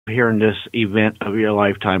hearing this event of your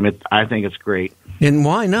lifetime. I think it's great. And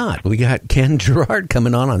why not? We got Ken Gerhard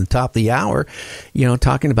coming on the top of the hour,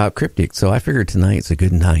 talking about cryptids. So I figured tonight's a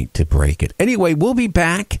good night to break it. Anyway, we'll be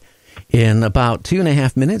back in about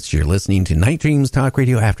 2.5 minutes. You're listening to Night Dreams Talk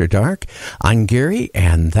Radio After Dark. I'm Gary,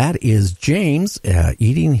 and that is James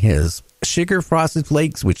eating his sugar frosted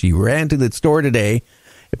flakes, which he ran to the store today.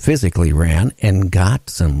 Physically ran and got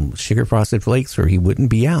some sugar frosted flakes or he wouldn't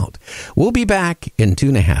be out. We'll be back in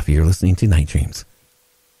 2.5. You're listening to Night Dreams.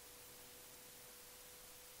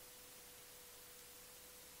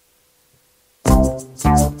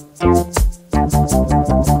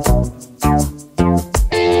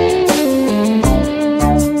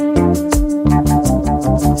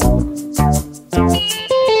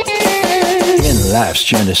 In life's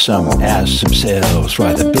journey, some ask themselves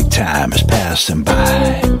why the big time is passing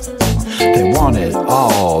by. They want it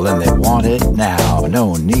all and they want it now.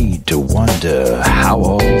 No need to wonder how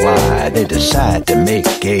or why. They decide to make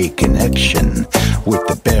a connection with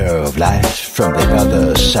the bearer of life from the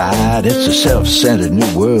other side. It's a self-centered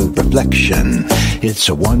new world reflection. It's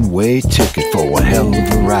a one-way ticket for one hell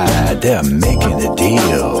of a ride. They're making a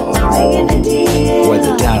deal.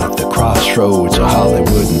 Whether down at the crossroads or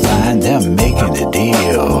Hollywood and Vine, they're making a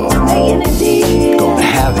deal. Gonna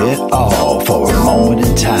have it all for a moment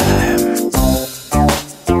in time.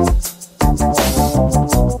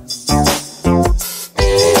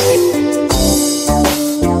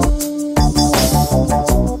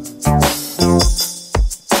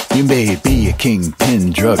 You may be a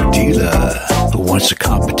kingpin drug dealer who wants the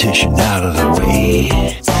competition out of the way.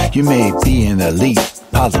 You may be an elite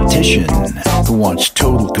politician who wants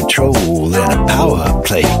total control and a power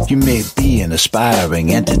play. You may be an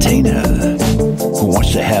aspiring entertainer who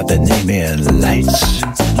wants to have their name in lights.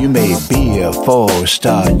 You may be a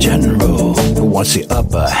four-star general who wants the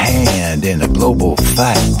upper hand in a global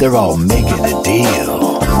fight. They're all making a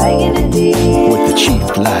deal. With the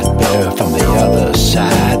chief light bearer from the other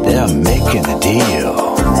side, they're making a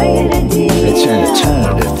deal. It's an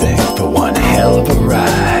alternative thing for one hell of a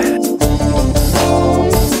ride.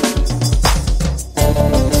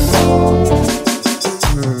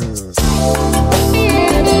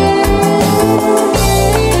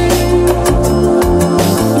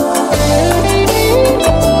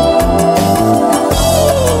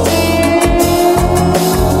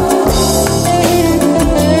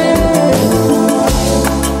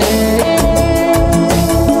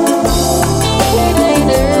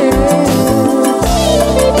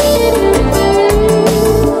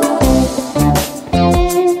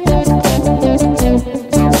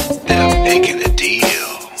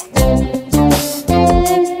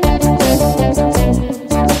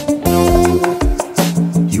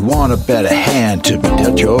 Better hand to be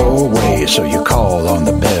dealt your way, so you call on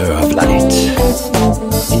the bearer of light.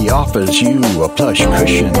 He offers you a plush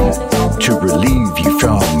cushion to relieve you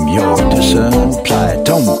from your discerned plight.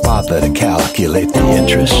 Don't bother to calculate the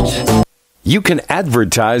interest. You can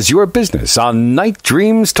advertise your business on Night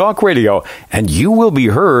Dreams Talk Radio, and you will be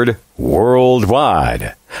heard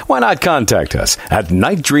worldwide. Why not contact us at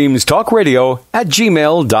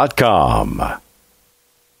nightdreamstalkradio@gmail.com.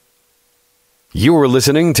 You are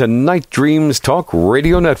listening to Night Dreams Talk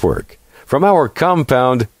Radio Network, from our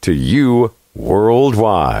compound to you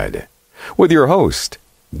worldwide, with your host,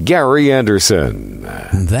 Gary Anderson.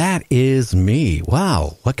 That is me.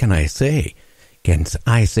 Wow, what can I say? Can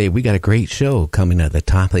I say we got a great show coming at the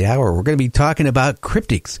top of the hour? We're going to be talking about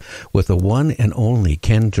cryptids with the one and only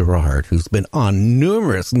Ken Gerhard, who's been on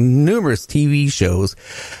numerous TV shows,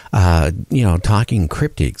 talking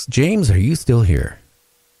cryptids. James, are you still here?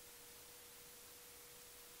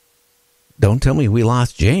 Don't tell me we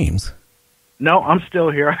lost James. No, I'm still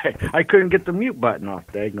here. I couldn't get the mute button off,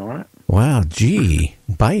 daggone it. Wow, gee.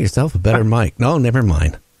 Buy yourself a better mic. No, never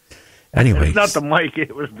mind. Anyway. It's not the mic,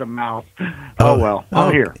 it was the mouth. Oh well,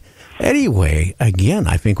 I'm here. Anyway, again,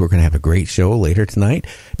 I think we're going to have a great show later tonight.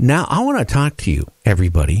 Now, I want to talk to you,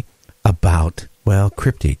 everybody, about,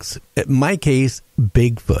 cryptids. In my case,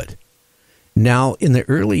 Bigfoot. Now, in the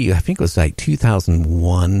early, I think it was like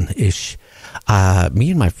 2001-ish, me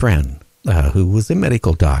and my friend, who was a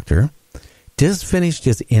medical doctor, just finished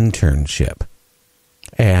his internship.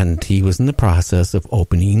 And he was in the process of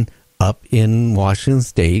opening up in Washington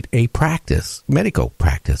State a medical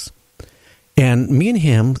practice. And me and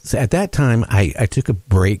him, at that time, I took a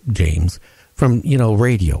break, James, from,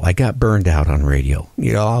 radio. I got burned out on radio.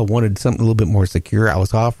 I wanted something a little bit more secure. I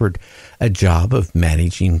was offered a job of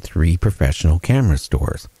managing 3 professional camera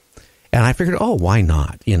stores. And I figured, oh, why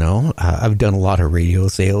not? I've done a lot of radio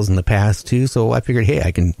sales in the past too, so I figured, hey,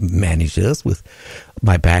 I can manage this with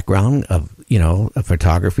my background of, of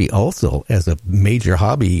photography also as a major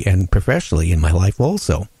hobby and professionally in my life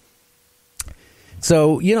also.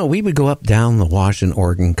 So, we would go up down the Washington,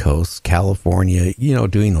 Oregon coast, California,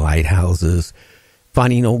 doing lighthouses,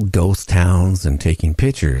 finding old ghost towns and taking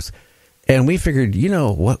pictures. And we figured,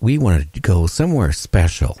 what, we wanted to go somewhere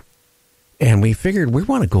special. And we figured we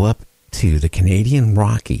want to go up to the Canadian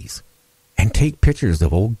Rockies and take pictures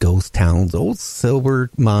of old ghost towns, old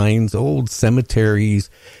silver mines, old cemeteries.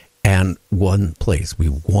 And one place we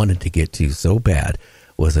wanted to get to so bad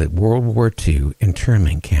was a World War II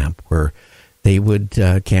internment camp where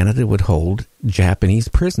Canada would hold Japanese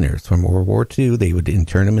prisoners from World War II. They would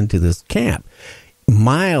intern them into this camp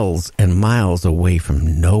miles and miles away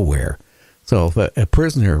from nowhere. So if a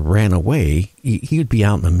prisoner ran away, he would be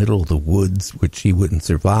out in the middle of the woods, which he wouldn't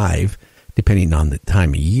survive, depending on the time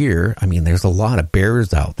of year. I mean, there's a lot of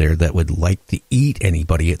bears out there that would like to eat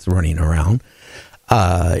anybody that's running around.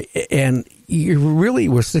 And you really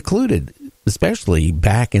were secluded, especially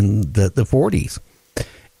back in the 40s.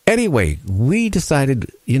 Anyway, we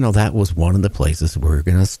decided, that was one of the places we were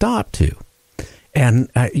going to stop to. And,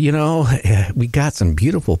 we got some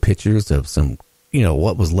beautiful pictures of some,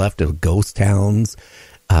 what was left of ghost towns,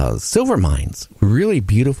 silver mines, really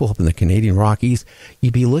beautiful up in the Canadian Rockies.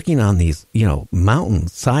 You'd be looking on these,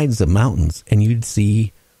 mountains, sides of mountains, and you'd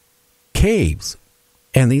see caves.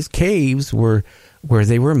 And these caves were where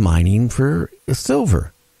they were mining for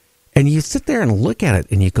silver. And you sit there and look at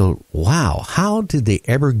it and you go, wow, how did they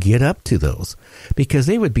ever get up to those? Because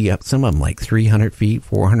they would be up, some of them like 300 feet,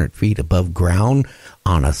 400 feet above ground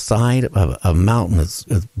on a side of a mountain that's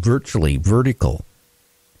virtually vertical.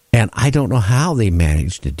 And I don't know how they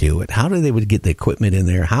managed to do it, how they would get the equipment in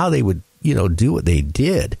there, how they would, do what they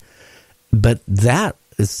did. But that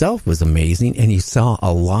itself was amazing, and you saw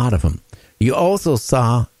a lot of them. You also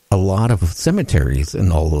saw a lot of cemeteries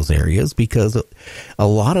in all those areas because a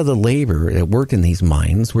lot of the labor that worked in these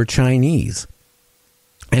mines were Chinese.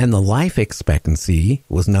 And the life expectancy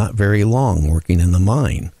was not very long working in the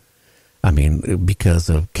mine. I mean, because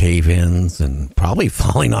of cave-ins and probably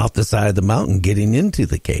falling off the side of the mountain, getting into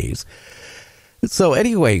the caves. So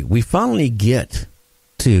anyway, we finally get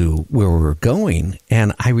to where we were going,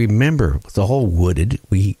 and I remember it was all wooded.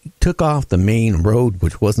 We took off the main road,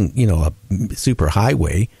 which wasn't, a super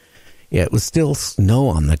highway. Yeah, it was still snow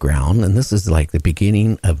on the ground, and this is like the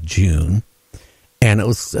beginning of June, and it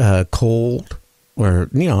was cold, or,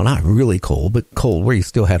 not really cold, but cold where you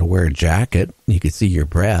still had to wear a jacket. You could see your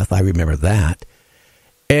breath. I remember that.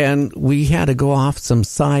 And we had to go off some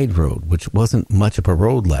side road, which wasn't much of a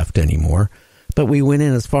road left anymore, but we went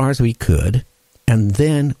in as far as we could, and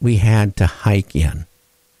then we had to hike in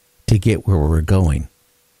to get where we were going.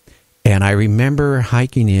 And I remember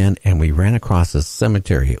hiking in, and we ran across a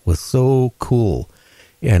cemetery. It was so cool.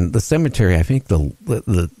 And the cemetery, I think it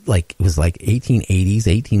was like 1880s,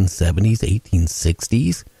 1870s,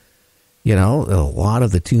 1860s. A lot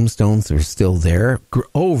of the tombstones are still there,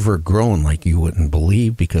 overgrown like you wouldn't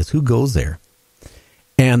believe, because who goes there?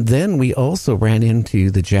 And then we also ran into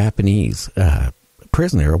the Japanese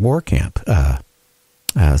prisoner of war camp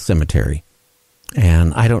cemetery.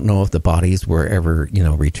 And I don't know if the bodies were ever,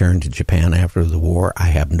 returned to Japan after the war. I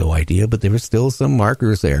have no idea, but there were still some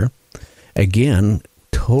markers there. Again,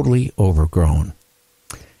 totally overgrown.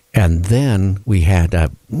 And then we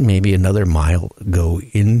had maybe another mile go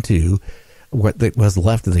into what was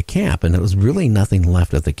left of the camp, and it was really nothing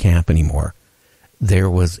left of the camp anymore. There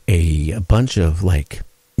was a bunch of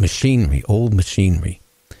machinery, old machinery.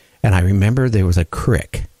 And I remember there was a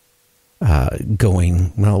creek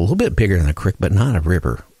going, a little bit bigger than a creek, but not a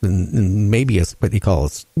river. And maybe what you call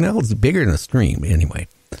it's bigger than a stream anyway.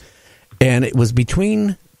 And it was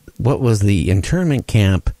between what was the internment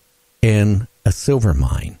camp and a silver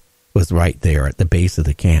mine was right there at the base of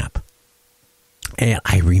the camp. And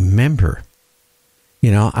I remember,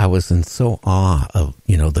 I was in so awe of,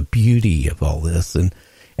 the beauty of all this. And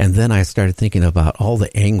then I started thinking about all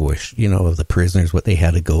the anguish, of the prisoners, what they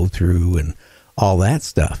had to go through and all that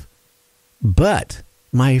stuff. But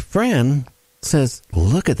my friend says,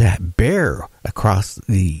 look at that bear across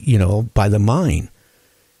the, by the mine,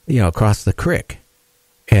 across the creek.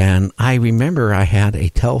 And I remember I had a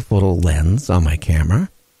telephoto lens on my camera,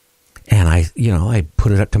 and I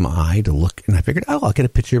put it up to my eye to look, and I figured, I'll get a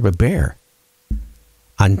picture of a bear.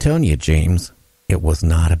 I'm telling you, James, it was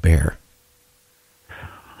not a bear.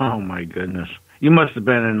 Oh, my goodness. You must have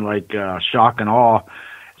been in, shock and awe,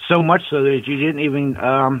 so much so that you didn't even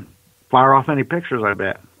fire off any pictures, I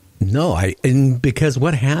bet. No, because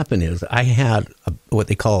what happened is I had what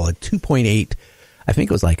they call a 2.8. I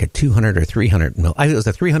think it was like a 200 or 300 mil. It was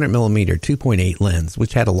a 300 millimeter 2.8 lens,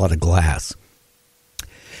 which had a lot of glass.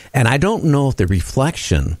 And I don't know if the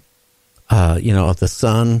reflection, of the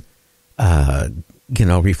sun,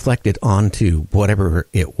 reflected onto whatever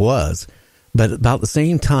it was. But about the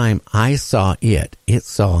same time I saw it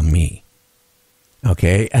saw me.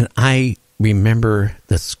 Okay. And I remember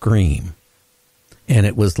the scream. And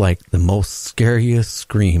it was like the most scariest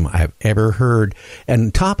scream I've ever heard.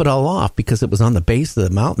 And top it all off, because it was on the base of the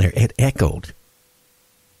mountain there, it echoed.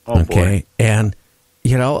 Oh, okay. Boy. And,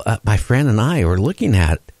 my friend and I were looking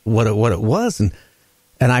at what it was. And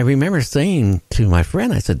I remember saying to my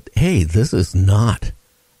friend, I said, hey, this is not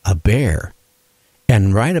a bear.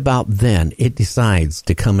 And right about then, it decides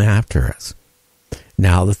to come after us.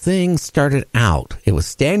 Now, the thing started out, it was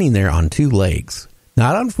standing there on 2 legs,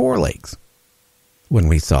 not on 4 legs. When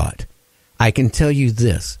we saw it, I can tell you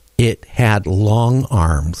this: it had long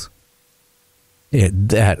arms.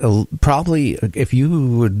 That probably, if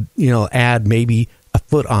you would, add maybe a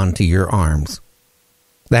foot onto your arms,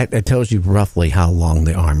 that tells you roughly how long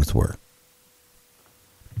the arms were.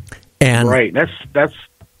 And right, that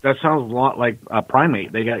sounds a lot like a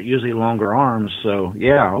primate. They got usually longer arms, so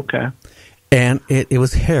yeah, okay. And it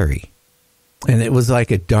was hairy, and it was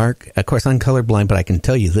like a dark. Of course, I'm colorblind, but I can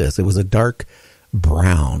tell you this: it was a dark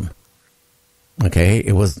brown. Okay,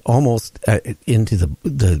 it was almost into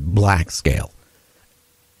the black scale.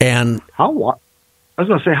 And how wide? I was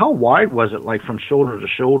going to say, how wide was it, like from shoulder to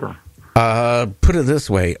shoulder? Put it this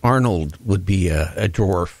way: Arnold would be a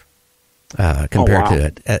dwarf compared to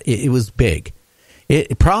it. It was big.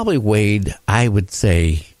 It probably weighed, I would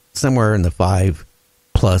say, somewhere in the 5+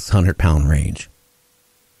 100-pound range.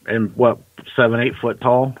 And what, 7-8 foot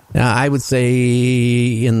tall? I would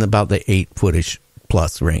say in about the 8-footish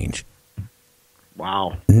plus range.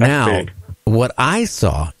 Wow. That's now, big. What I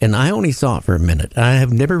saw, and I only saw it for a minute, I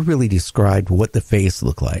have never really described what the face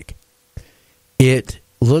looked like. It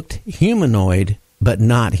looked humanoid, but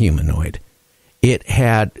not humanoid.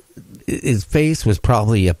 His face was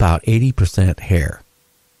probably about 80% hair.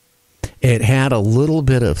 It had a little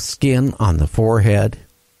bit of skin on the forehead.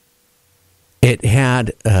 It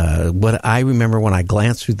had what I remember when I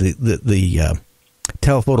glanced through the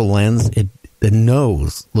telephoto lens. The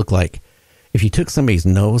nose looked like if you took somebody's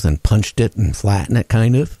nose and punched it and flattened it,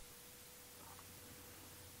 kind of.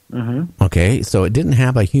 Mm-hmm. Okay, so it didn't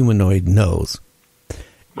have a humanoid nose.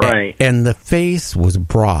 Right. And the face was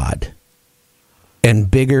broad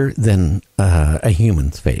and bigger than a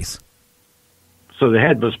human's face. So the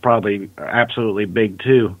head was probably absolutely big,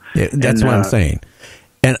 too. Yeah, that's what I'm saying.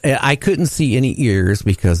 And I couldn't see any ears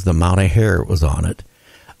because the amount of hair was on it.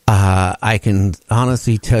 I can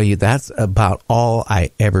honestly tell you that's about all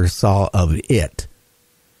I ever saw of it,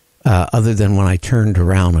 other than when I turned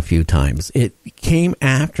around a few times. It came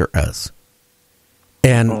after us.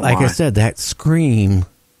 And I said, that scream,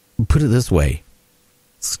 put it this way,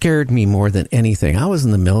 scared me more than anything. I was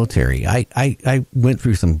in the military. I went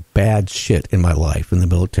through some bad shit in my life in the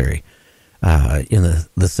military in the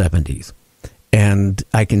 70s. And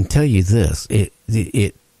I can tell you this,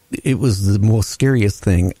 it was the most scariest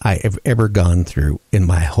thing I have ever gone through in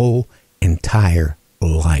my whole entire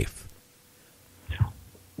life.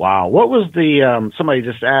 Wow. What was somebody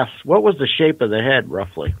just asked, what was the shape of the head,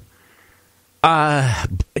 roughly?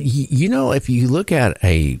 If you look at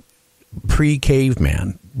a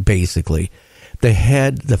pre-caveman, basically,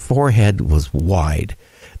 the forehead was wide.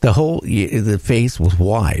 The face was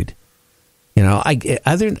wide. Like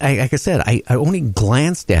I said, I only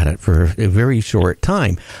glanced at it for a very short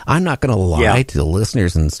time. I'm not going to lie to the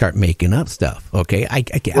listeners and start making up stuff. Okay, I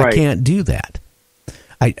can't do that.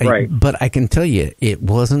 But I can tell you, it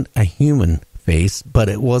wasn't a human face, but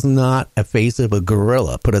it was not a face of a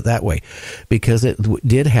gorilla. Put it that way, because it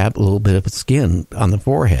did have a little bit of skin on the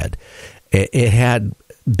forehead. It had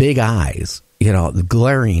big eyes,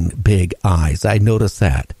 glaring big eyes. I noticed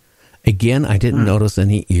that. Again, I didn't notice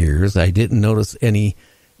any ears. I didn't notice any,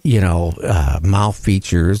 mouth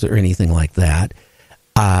features or anything like that.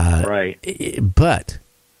 Right. But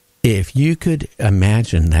if you could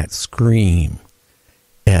imagine that scream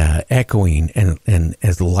echoing and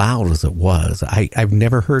as loud as it was, I've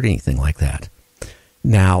never heard anything like that.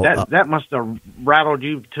 Now that must have rattled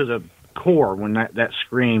you to the core when that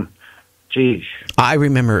scream. Jeez. I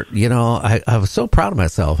remember, I was so proud of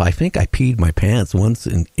myself. I think I peed my pants once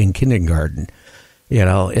in kindergarten,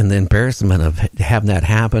 and the embarrassment of having that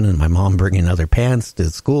happen and my mom bringing other pants to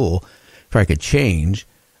school if I could change.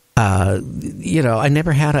 I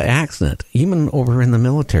never had an accident, even over in the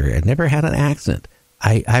military. I never had an accident.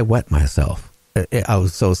 I wet myself. I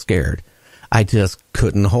was so scared. I just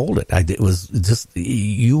couldn't hold it. It was just,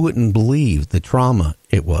 you wouldn't believe the trauma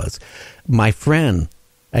it was. My friend,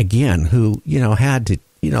 again, who, had to,